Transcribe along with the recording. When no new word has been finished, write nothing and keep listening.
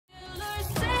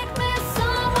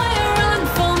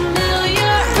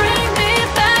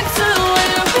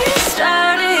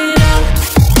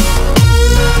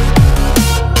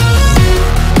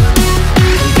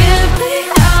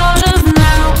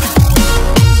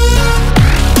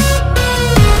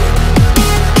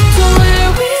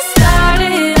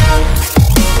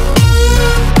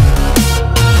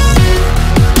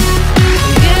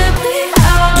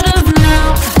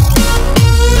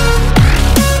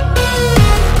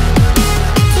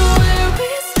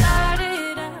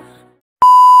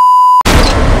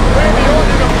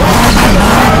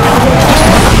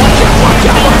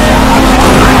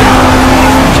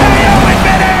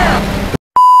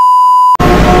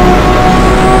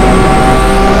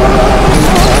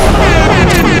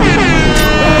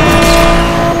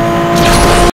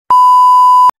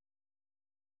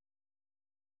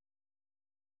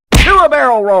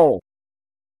barrel roll.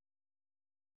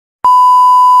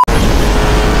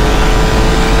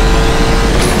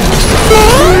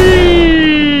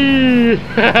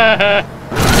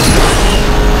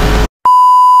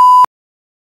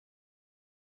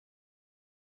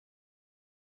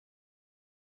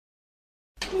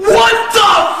 What the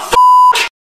f***?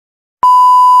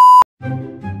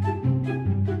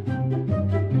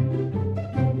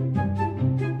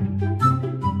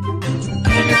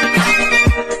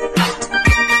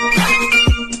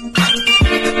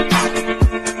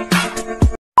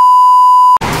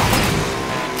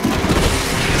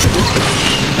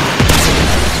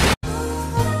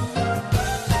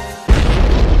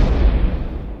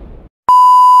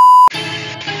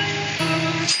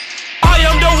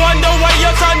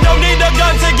 Don't need a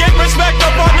gun to get respect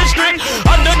up on the street.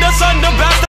 Under the sun, the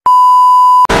best.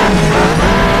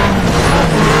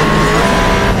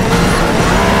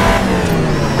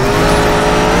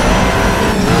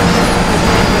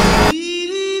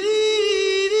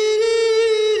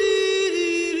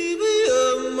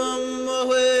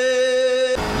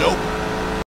 Nope.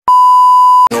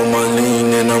 No money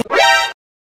in them.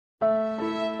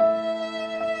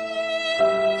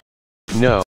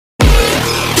 No.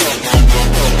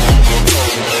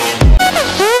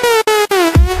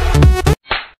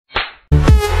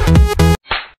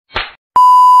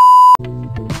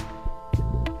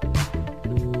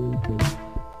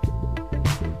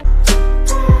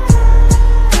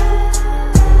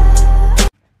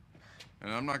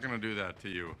 And I'm not gonna do that to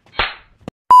you.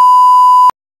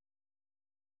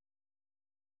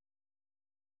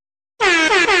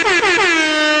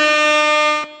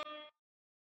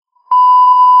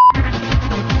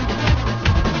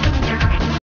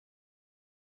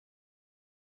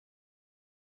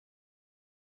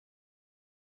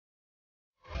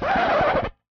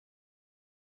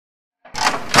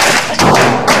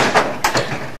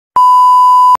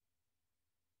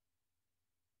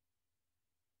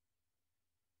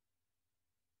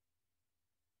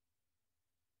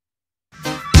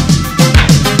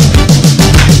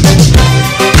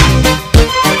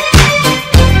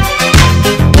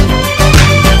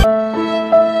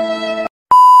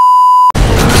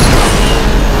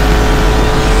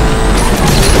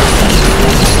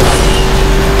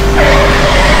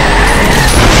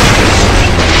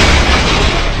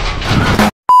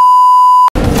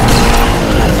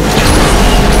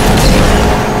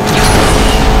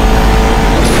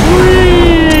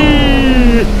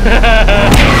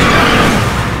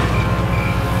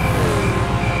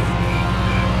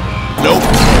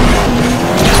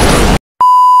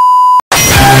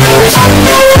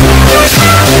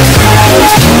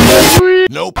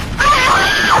 Nope.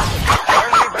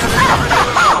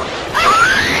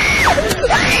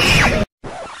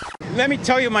 Let me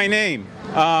tell you my name.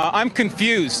 I'm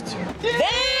confused.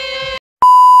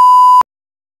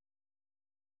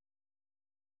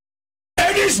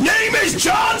 And his name is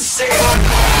John C.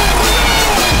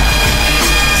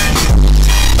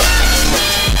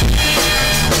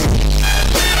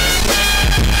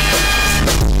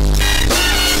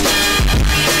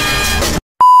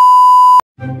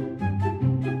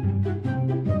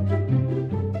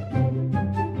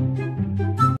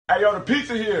 Hey, yo, the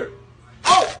pizza here.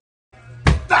 Oh!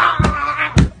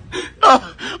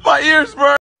 My ears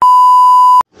burn.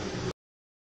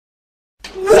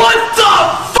 What the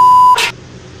f***?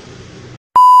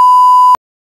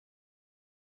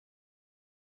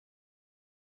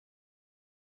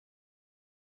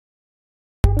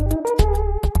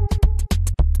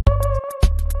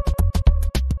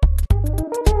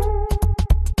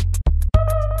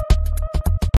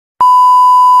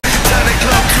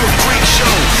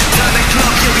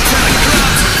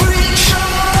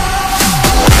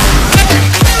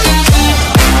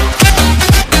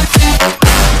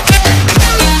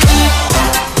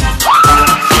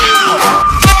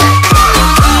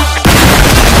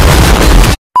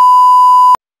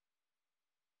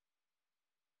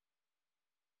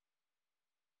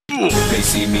 They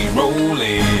see me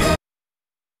rolling.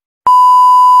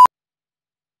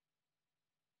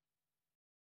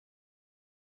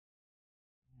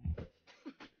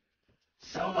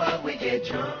 So what, we get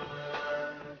drunk.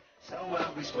 So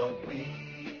what, we smoke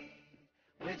weed.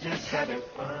 We're just having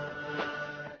fun.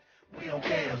 We don't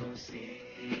care who sees.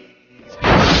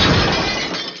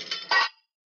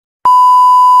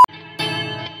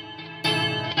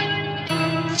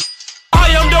 I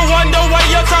am the one, the way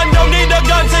your son don't need a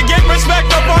gun to get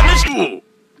respect up on the street.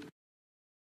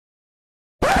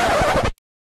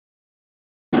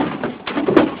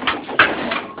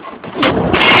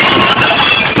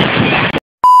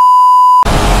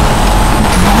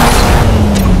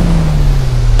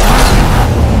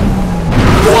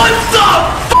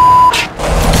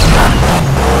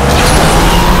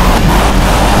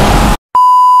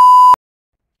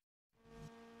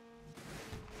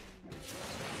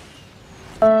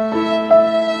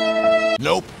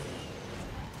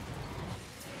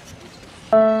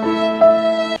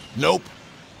 Nope.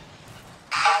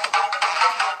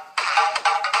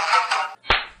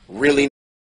 Really?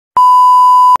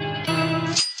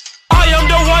 I am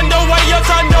the one, the way your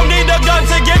son don't need a gun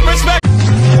to get respect.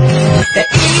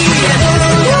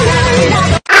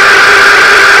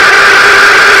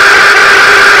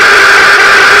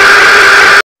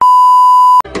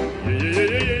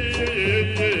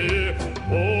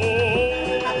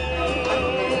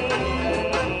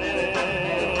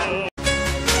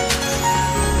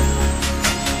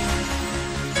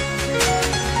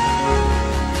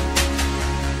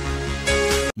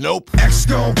 Nope. X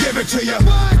gon' give it to you.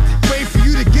 Wait for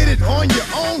you to get it on your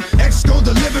own. X gon'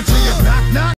 deliver to you.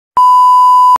 Knock, knock.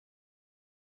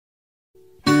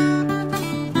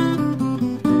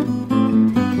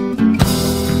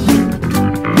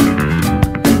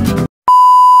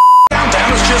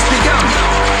 Countdown has just begun.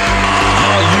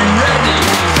 Are you ready?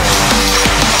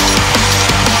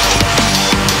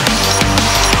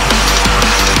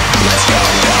 Let's go.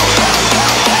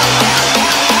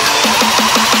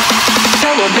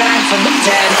 We're back from the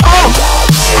dead. Oh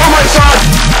my god!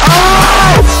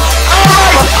 Oh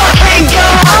my fucking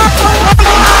god!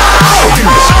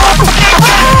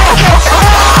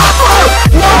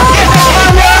 No, get the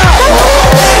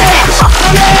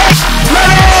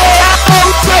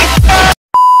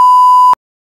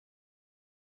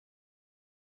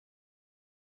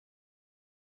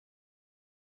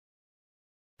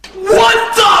What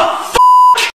the f?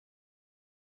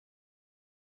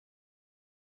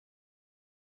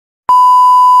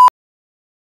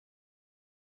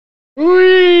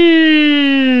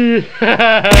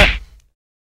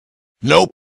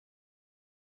 Nope.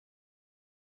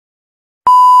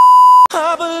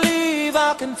 I believe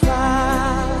I can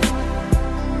fly.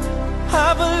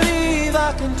 I believe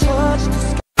I can touch the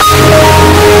sky.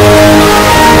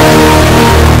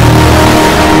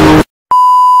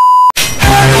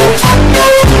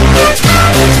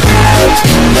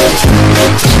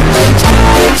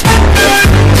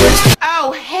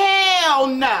 Oh hell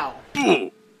no!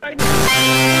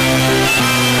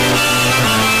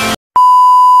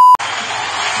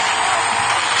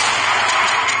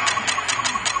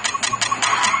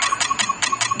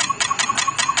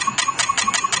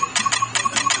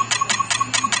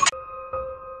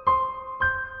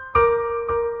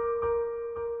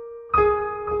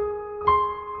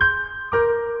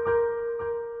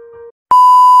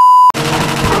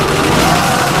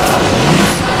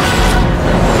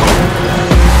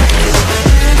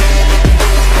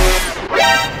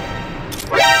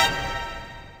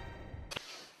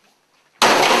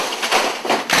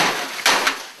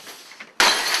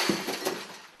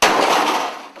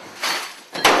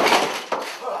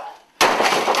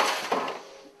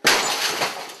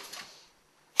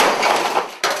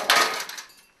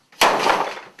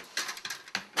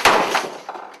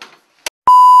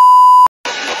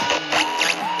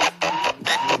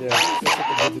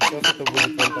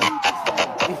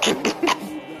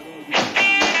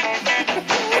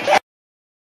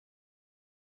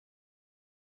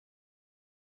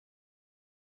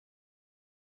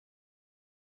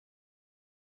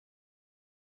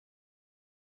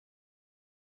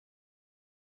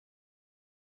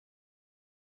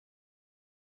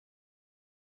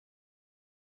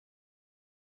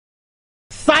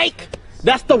 Psych!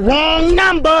 That's the wrong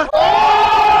number!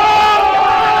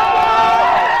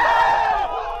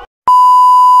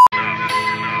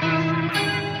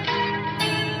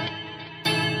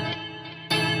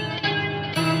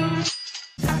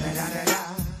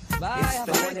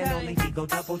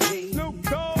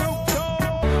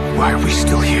 Why are we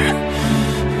still here?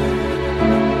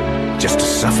 Just to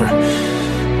suffer?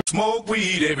 Smoke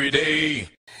weed every day.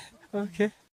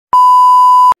 Okay.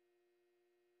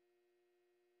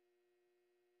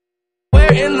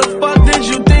 Where in the fuck did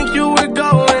you think you were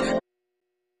going?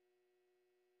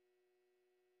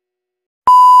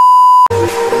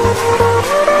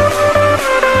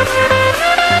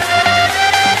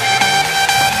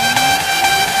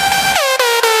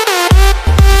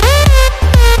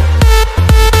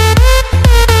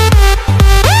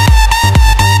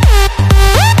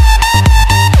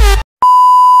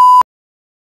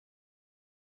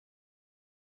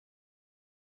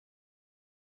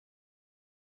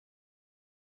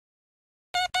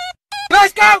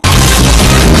 Let's go!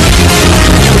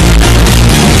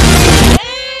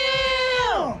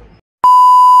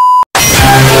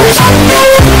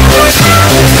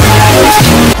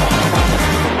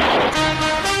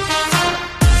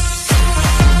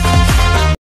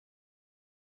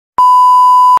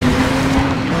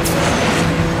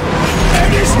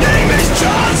 And his name is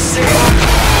John C.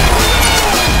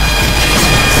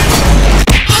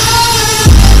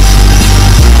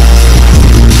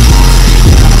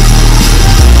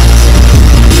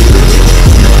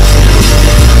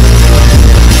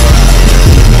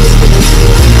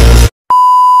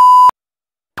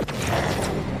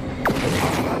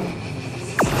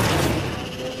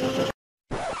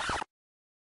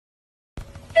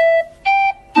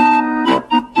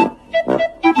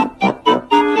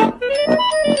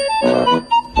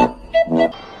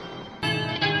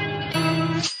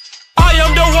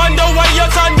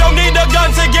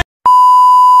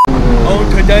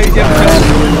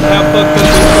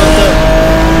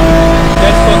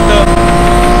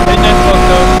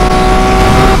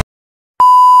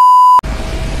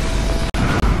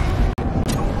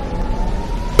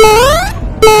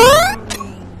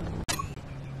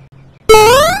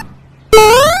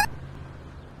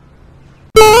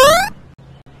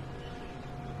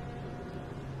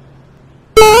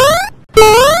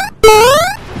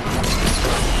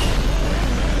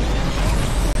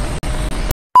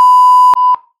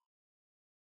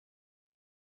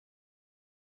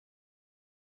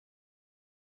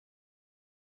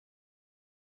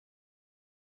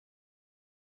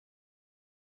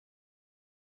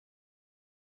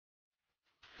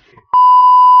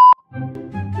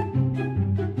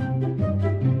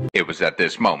 It was at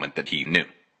this moment that he knew.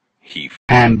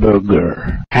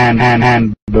 Hamburger,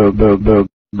 hamburger,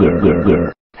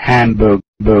 hamburger, hamburger,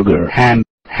 burger.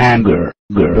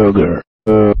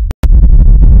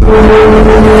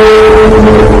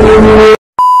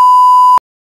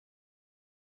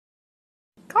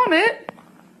 Comet,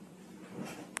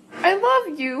 I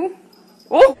love you.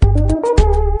 Oh.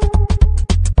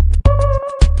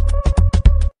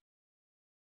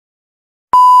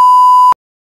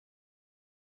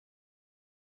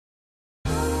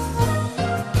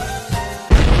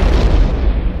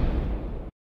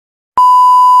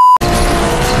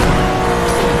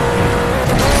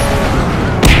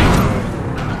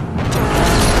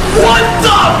 What the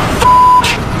f***?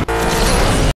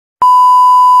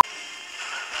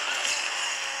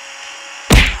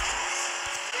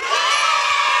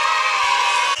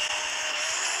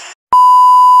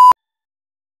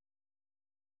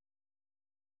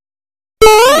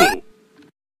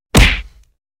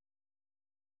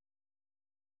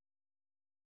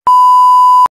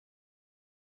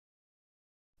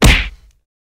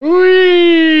 Whee!